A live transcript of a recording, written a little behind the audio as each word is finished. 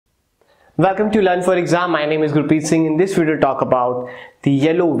Welcome to Learn for Exam. My name is Gurpreet Singh. In this video, talk about the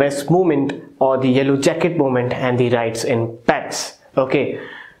Yellow Vest movement or the Yellow Jacket movement and the riots in Paris. Okay.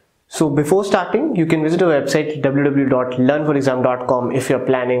 So before starting, you can visit our website www.learnforexam.com if you're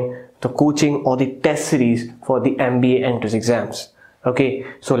planning the coaching or the test series for the MBA entrance exams. Okay.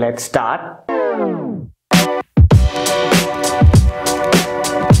 So let's start.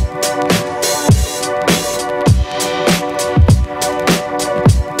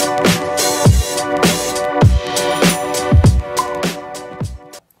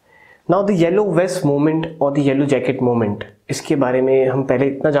 Now the yellow vest movement और the yellow jacket movement, इसके बारे में हम पहले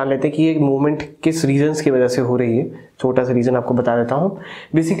इतना जान लेते हैं कि ये मूवमेंट किस रीजंस की वजह से हो रही है। छोटा सा रीज़न आपको बता देता हूँ।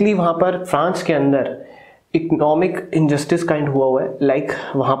 बेसिकली वहाँ पर फ्रांस के अंदर इकोनॉमिक इनजस्टिस काइंड हुआ है। लाइक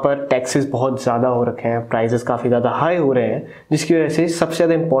वहाँ पर टैक्सेस बहुत ज़्यादा हो रखे हैं, प्राइसेस काफ़ी ज़्यादा हाई हो रहे हैं, जिसकी वजह से सबसे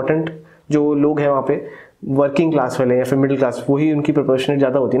ज़्यादा इंपॉर्टेंट जो लोग हैं वहाँ पे वर्किंग क्लास वाले या फिर मिडिल क्लास, वही उनकी प्रोपोर्शनेट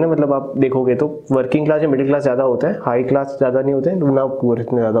ज़्यादा होती है ना। मतलब आप देखोगे तो वर्किंग क्लास या मिडिल क्लास ज़्यादा होता है, हाई क्लास ज़्यादा नहीं होते हैं, ना पुअर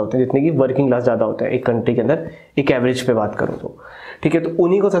इतने ज़्यादा होते हैं जितने की वर्किंग क्लास ज़्यादा होता है एक कंट्री के अंदर, एक एवरेज पे बात करूँ तो। ठीक है, तो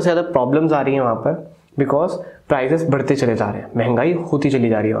उन्हीं को सबसे ज़्यादा प्रॉब्लम्स आ रही हैं वहाँ पर, बिकॉज प्राइसेस बढ़ते चले जा रहे हैं, महंगाई होती चली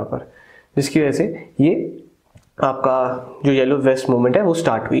जा रही है वहाँ पर, जिसकी वजह से ये आपका जो येलो वेस्ट मूवमेंट है वो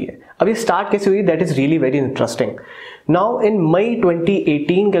स्टार्ट हुई है। अब ये स्टार्ट कैसे हुई, that is really very interesting. Now in मई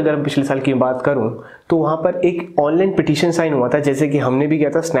 2018 के अगर पिछले साल की बात करूं तो वहां पर एक ऑनलाइन पिटीशन साइन हुआ था, जैसे कि हमने भी किया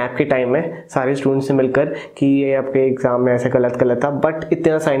था स्नैप के टाइम में सारे स्टूडेंट्स से मिलकर कि ये आपके एग्जाम में ऐसे गलत था, बट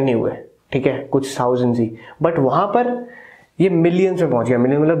इतना साइन नहीं हुए। ठीक है, कुछ थाउजेंड्स ही, बट वहां पर ये मिलियंस में पहुंच गया।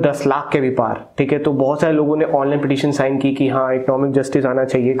 मिलियन मतलब 10 लाख के भी पार। ठीक है, तो बहुत सारे लोगों ने ऑनलाइन पिटीशन साइन की कि हाँ इकोनॉमिक जस्टिस आना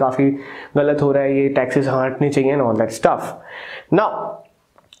चाहिए, काफ़ी गलत हो रहा है, ये टैक्सेस हटने चाहिए and all that stuff. Now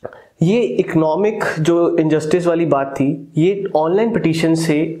ये इकोनॉमिक जो इनजस्टिस वाली बात थी, ये ऑनलाइन पिटीशन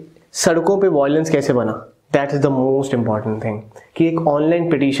से सड़कों पे वायलेंस कैसे बना, that is the most important thing. कि एक ऑनलाइन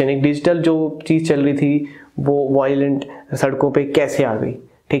पिटीशन, एक डिजिटल जो चीज़ चल रही थी, वो वायलेंट सड़कों पे कैसे आ गई।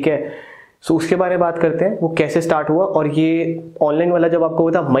 ठीक है, सो उसके बारे में बात करते हैं, वो कैसे स्टार्ट हुआ। और ये ऑनलाइन वाला जब आपको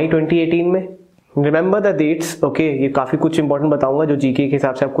बता मई 2018 में, रिमेंबर द डेट्स। ओके, ये काफ़ी कुछ इंपॉर्टेंट बताऊंगा जो जीके के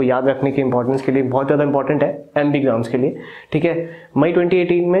हिसाब से आपको याद रखने के इंपॉर्टेंस के लिए बहुत ज़्यादा इंपॉर्टेंट है एमबी एग्जाम्स के लिए। ठीक है, मई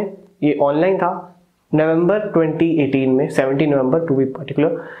 2018 में ये ऑनलाइन था। नवंबर 2018 में 17 नवंबर टू बी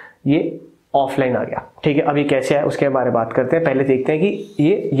पर्टिकुलर ये ऑफलाइन आ गया। ठीक है, अब ये कैसे है उसके बारे में बात करते हैं। पहले देखते हैं कि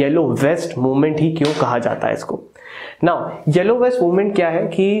ये येलो वेस्ट मूवमेंट ही क्यों कहा जाता है इसको। नाउ येलो वेस्ट मूवमेंट क्या है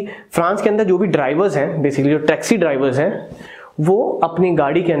कि फ्रांस के अंदर जो भी ड्राइवर्स हैं, बेसिकली जो टैक्सी ड्राइवर्स हैं, वो अपनी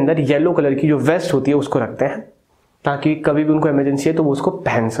गाड़ी के अंदर येलो कलर की जो वेस्ट होती है उसको रखते हैं, ताकि कभी भी उनको इमरजेंसी है तो वो उसको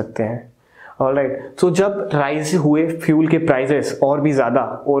पहन सकते हैं। ऑलराइट, सो जब राइज हुए फ्यूल के प्राइसेस और भी ज़्यादा,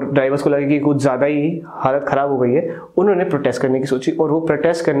 और ड्राइवर्स को लगे कि कुछ ज़्यादा ही हालत ख़राब हो गई है, उन्होंने प्रोटेस्ट करने की सोची। और वो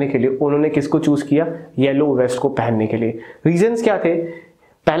प्रोटेस्ट करने के लिए उन्होंने किसको चूज़ किया, येलो वेस्ट को पहनने के लिए। रीजंस क्या थे?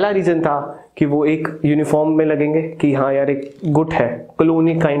 पहला रीज़न था कि वो एक यूनिफॉर्म में लगेंगे कि हाँ यार एक गुट है,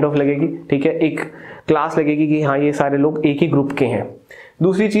 कॉलोनी काइंड ऑफ लगेगी। ठीक है, एक क्लास लगेगी कि हाँ ये सारे लोग एक ही ग्रुप के हैं।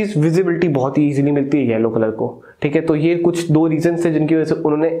 दूसरी चीज़, विजिबिलिटी बहुत ही इजीली मिलती है येलो कलर को। ठीक है, तो ये कुछ दो रीजन थे जिनकी वजह से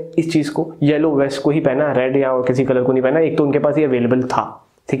उन्होंने इस चीज़ को येलो वेस्ट को ही पहना, रेड या और किसी कलर को नहीं पहना। एक तो उनके पास ये अवेलेबल था।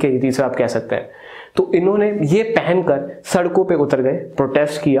 ठीक है, ये तीसरा आप कह सकते हैं। तो इन्होंने ये पहनकर सड़कों पे उतर गए,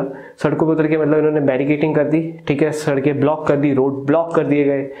 प्रोटेस्ट किया। सड़कों पे उतर के मतलब इन्होंने बैरिकेटिंग कर दी। ठीक है, सड़कें ब्लॉक कर दी, रोड ब्लॉक कर दिए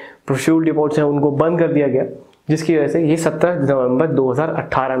गए, फ्यूल डिपोट्स हैं उनको बंद कर दिया गया, जिसकी वजह से ये 17 नवंबर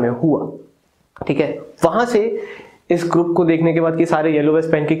 2018 में हुआ। ठीक है, वहां से इस ग्रुप को देखने के बाद कि सारे येलो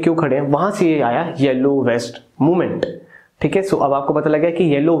वेस्ट पहन के क्यों खड़े हैं, वहां से ये आया येलो वेस्ट मूवमेंट। ठीक है, सो अब आपको पता लगा कि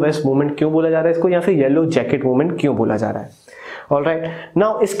येलो वेस्ट मूवमेंट क्यों बोला जा रहा है इसको, या फिर येलो जैकेट मूवमेंट क्यों बोला जा रहा है। ऑलराइट,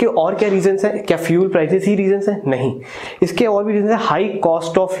 नाउ इसके और क्या रीजंस हैं? क्या फ्यूल प्राइसेस ही रीजंस हैं? नहीं, इसके और भी रीजंस हैं। हाई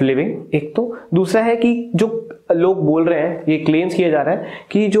कॉस्ट ऑफ लिविंग एक तो, दूसरा है कि जो लोग बोल रहे हैं, ये क्लेम्स किया जा रहा है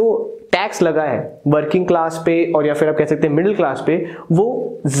कि जो टैक्स लगा है वर्किंग क्लास पे और या फिर आप कह सकते हैं मिडिल क्लास पे,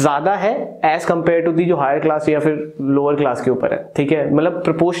 वो ज्यादा है एज कंपेयर टू दी जो हायर क्लास या फिर लोअर क्लास के ऊपर है। ठीक है, मतलब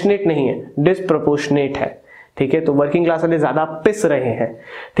प्रोपोर्शनेट नहीं है, डिसप्रोपोर्शनेट है। ठीक है, तो वर्किंग क्लास वाले ज्यादा पिस रहे हैं।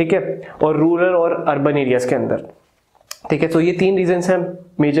 ठीक है, और रूरल और अर्बन एरियाज के अंदर। ठीक है, तो ये तीन रीजंस हैं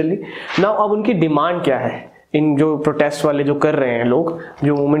मेजरली। नाउ अब उनकी डिमांड क्या है, इन जो प्रोटेस्ट वाले जो कर रहे हैं लोग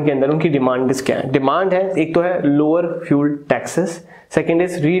जो मूवमेंट के अंदर, उनकी डिमांड क्या है? डिमांड है, एक तो है lower fuel taxes, second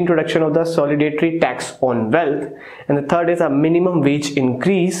is reintroduction of the solidarity tax on wealth, and the third is a minimum wage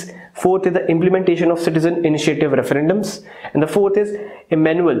increase, fourth is the implementation of citizen initiative referendums, and the fourth is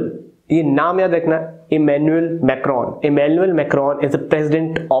Emmanuel, ये नाम याद रखना, Emmanuel Macron is the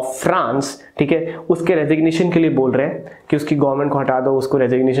president of France. ठीक है, उसके resignation के लिए बोल रहे हैं कि उसकी गवर्नमेंट को हटा दो, उसको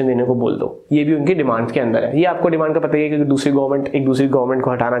रेजिग्नेशन देने को बोल दो। ये भी उनकी डिमांड के अंदर है। ये आपको डिमांड का पता ही है कि दूसरी गवर्नमेंट एक दूसरी गवर्नमेंट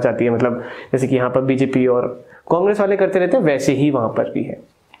को हटाना चाहती है, मतलब जैसे कि यहाँ पर बीजेपी और कांग्रेस वाले करते रहते हैं, वैसे ही वहां पर भी है।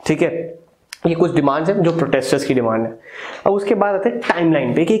 ठीक है, ये कुछ डिमांड्स हैं जो प्रोटेस्टर्स की डिमांड है। अब उसके बाद आते हैं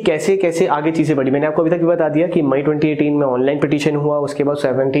टाइमलाइन पे कि कैसे कैसे आगे चीज़ें बढ़ी। मैंने आपको अभी तक भी बता दिया कि मई 2018 में ऑनलाइन पिटीशन हुआ, उसके बाद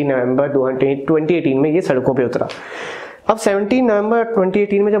 17 नवंबर 2018 में ये सड़कों पे उतरा। अब 17 नवंबर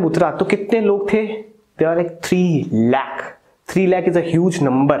 2018 में जब उतरा तो कितने लोग थे? They are like 3 lakh is a huge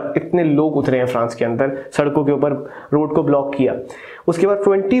number. इतने लोग उतरे हैं फ्रांस के अंदर, सड़कों के ऊपर रोड को ब्लॉक किया। उसके बाद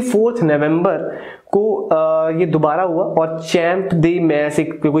 24 नवंबर को ये दोबारा हुआ और चैंप दे मैस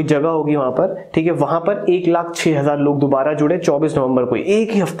एक कोई जगह होगी वहां पर, ठीक है, वहां पर 1,06,000 लोग दोबारा जुड़े 24 नवंबर को,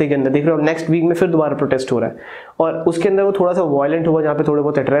 एक ही हफ्ते के अंदर। देख रहे हो, नेक्स्ट वीक में फिर दोबारा प्रोटेस्ट हो रहा है और उसके अंदर वो थोड़ा सा वायलेंट हुआ, जहाँ पे थोड़े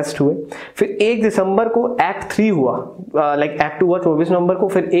बहुत अरेस्ट हुए। फिर 1 दिसंबर को एक्ट 3 हुआ, लाइक एक्ट 2 हुआ 24 नवंबर को,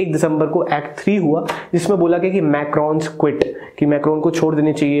 फिर 1 दिसंबर को एक्ट 3 हुआ जिसमें बोला गया कि मैक्रोन्स क्विट, कि मैक्रोन को छोड़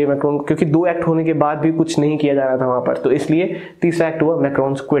देनी चाहिए मैक्रोन, क्योंकि 2 एक्ट होने के बाद भी कुछ नहीं किया जा रहा था वहां पर, तो इसलिए तीसरा एक्ट हुआ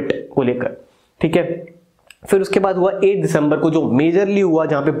मैक्रोन्स क्विट को लेकर, ठीक है। फिर उसके बाद हुआ 8 दिसंबर को जो मेजरली हुआ,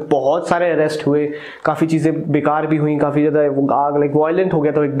 जहां पे बहुत सारे अरेस्ट हुए, काफी चीजें बेकार भी हुई, काफी ज्यादा आग लाइक वायलेंट हो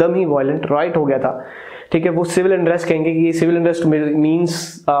गया था, एकदम ही वायलेंट राइट हो गया था, ठीक है। वो सिविल अनरेस्ट कहेंगे कि ये सिविल अनरेस्ट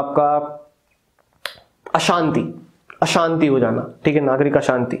मींस आपका अशांति हो जाना, ठीक है, नागरिक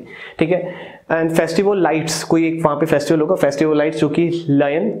अशांति, ठीक है। एंड फेस्टिवल लाइट्स, कोई एक वहां पे फेस्टिवल होगा, फेस्टिवल लाइट्स जो कि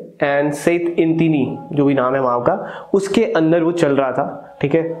लायन एंड सेट इंतिनी जो भी नाम है वहां का, उसके अंदर वो चल रहा था,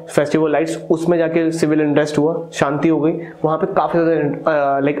 ठीक है, फेस्टिवल लाइट्स। उसमें जाके सिविल अनरेस्ट हुआ, शांति हो गई, वहां पे काफी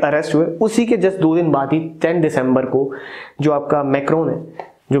ज्यादा लाइक अरेस्ट हुए। उसी के जस्ट 2 दिन बाद ही 10 दिसंबर को जो आपका मैक्रोन है,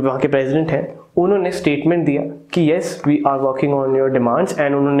 जो वहां के प्रेसिडेंट है, उन्होंने स्टेटमेंट दिया कि yes we are working on your demands,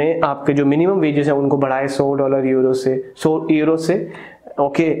 and उन्होंने आपके जो मिनिमम वेजेस है उनको बढ़ाए $100 यूरो से,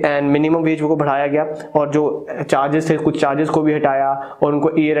 ओके, एंड मिनिमम वेज को बढ़ाया गया, और जो चार्जेस थे कुछ चार्जेस को भी हटाया, और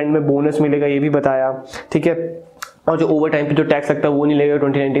उनको ईयर एंड में बोनस मिलेगा ये भी बताया, ठीक है, और जो ओवर टाइम पे जो टैक्स लगता है वो नहीं लगेगा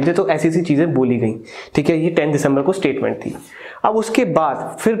 2019 से। तो ऐसी ऐसी चीजें बोली गई, ठीक है। ये 10 दिसंबर को स्टेटमेंट थी। अब उसके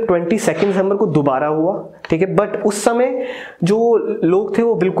बाद फिर 22 दिसंबर को दोबारा हुआ, ठीक है, बट उस समय जो लोग थे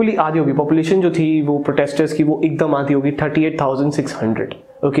वो बिल्कुल ही आधी होगी, पॉपुलेशन जो थी वो प्रोटेस्टर्स की वो एकदम आधी होगी, 38,600,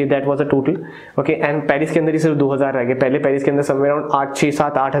 okay, that was a total, okay. And Paris के अंदर ही सिर्फ 2,000 रह गए। पहले पेरिस के अंदर समवेयर अराउंड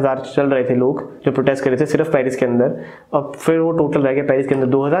 8,000 चल रहे थे लोग जो प्रोटेस्ट कर रहे थे सिर्फ पेरिस के अंदर, अब फिर वो टोटल रह गए पेरिस के अंदर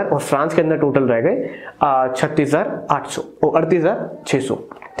 2,000, और फ्रांस के अंदर टोटल रह गए 36,800 और 38,600,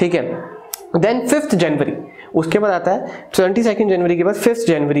 ठीक है। देन 5 जनवरी, उसके बाद आता है 22 जनवरी के बाद 5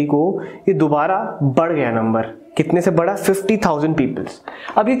 जनवरी को ये दोबारा बढ़ गया नंबर। कितने से बढ़ा? 50,000 पीपल्स।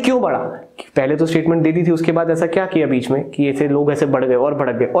 अब ये क्यों बढ़ा? पहले तो स्टेटमेंट दे दी थी, उसके बाद ऐसा क्या किया बीच में कि ऐसे लोग ऐसे बढ़ गए और बढ़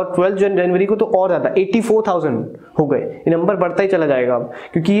गए, और 12 जनवरी को तो और ज्यादा 84,000 हो गए। ये नंबर बढ़ता ही चला जाएगा अब,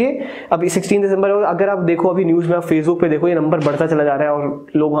 क्योंकि ये अभी 16 दिसंबर, अगर आप देखो अभी न्यूज में, आप फेसबुक पे देखो, ये नंबर बढ़ता चला जा रहा है, और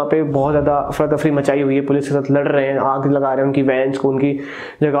लोग वहाँ पे बहुत ज्यादा अफरा तफरी मचाई हुई है, पुलिस के साथ लड़ रहे हैं, आग लगा रहे हैं उनकी वैन्स को, उनकी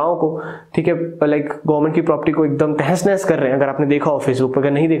जगहों को, ठीक है, लाइक गवर्नमेंट की प्रॉपर्टी को एकदम तहस नहस कर रहे हैं। अगर आपने देखा हो फेसबुक पर,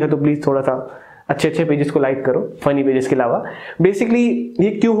 अगर नहीं देखा तो प्लीज थोड़ा सा अच्छे पेजेस को लाइक करो, फनी पेजेस के अलावा। बेसिकली ये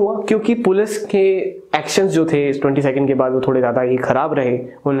क्यों हुआ? क्योंकि पुलिस के एक्शंस जो थे 22 के बाद वो थोड़े ज्यादा ही खराब रहे,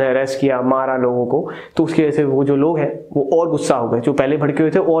 उन्होंने अरेस्ट किया, मारा लोगों को, तो उसकी वजह से वो जो लोग हैं वो और गुस्सा हो गए, जो पहले भड़के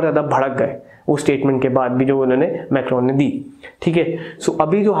हुए थे और ज्यादा भड़क गए वो स्टेटमेंट के बाद भी जो उन्होंने मैक्रोन ने दी, ठीक है। सो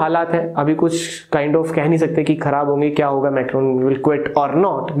अभी जो हालात है, अभी कुछ काइंड ऑफ कह नहीं सकते कि खराब होंगे, क्या होगा, मैक्रोन विल क्विट और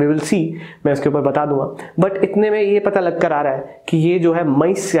नॉट, वी विल सी, मैं उसके ऊपर बता दूंगा। बट इतने में ये पता लग कर आ रहा है कि ये जो है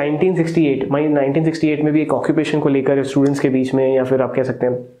मई 1968 में भी एक ऑक्यूपेशन को लेकर स्टूडेंट्स के बीच में, या फिर आप कह सकते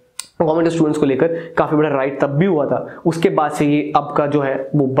हैं गवर्नमेंट स्टूडेंट्स को लेकर काफी बड़ा राइट तब भी हुआ था। उसके बाद से ये अब का जो है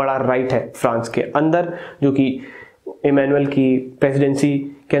वो बड़ा राइट है फ्रांस के अंदर, जो कि इमैनुअल की प्रेसिडेंसी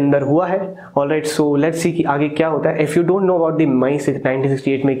के अंदर हुआ है। ऑलराइट, सो लेट्स सी कि आगे क्या होता है। If you don't know about the मई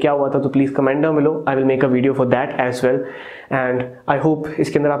 1968 में क्या हुआ था, तो please comment down below, I will make a video for that as well. And I hope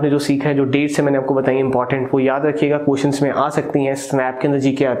इसके अंदर आपने जो सीखा है, जो डेट्स है मैंने आपको बताई इंपॉर्टेंट, वो याद रखिएगा। क्वेश्चंस में आ सकती हैं, स्नैप के अंदर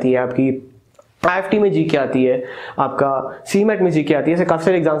जीके आती है, आपकी IFT में जीके आती है, आपका CMAT में जीके आती है, ऐसे काफी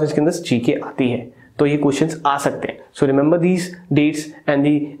सारे एग्जाम्स इसके अंदर जीके आती है, तो ये क्वेश्चंस आ सकते हैं। So remember these dates and the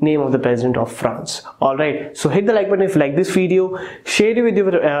name of the president of France. Alright, so hit the like button if you like this video, share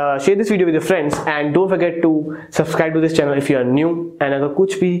this video with your friends, and don't forget to subscribe to this channel if you are new। and अगर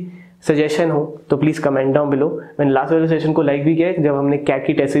कुछ भी suggestion हो तो please comment down below. मैंने last वाले session को like भी किया जब हमने कैट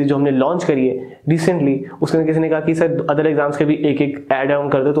की टेस्ट सीरीज जो हमने लॉन्च करी है रिसेंटली, उसके अंदर किसी ने कहा कि सर अदर एग्जाम्स के भी एक एक ऐड ऑन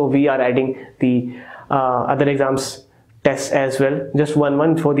कर दो, तो we are adding the other exams test as well, just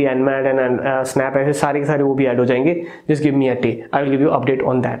one for the NMAT and snap, ऐसे सारे के सारे वो भी ऐड हो जाएंगे। Just give me a day, I will give you update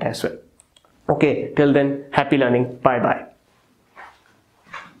on that as well. Okay, till than happy learning, bye bye.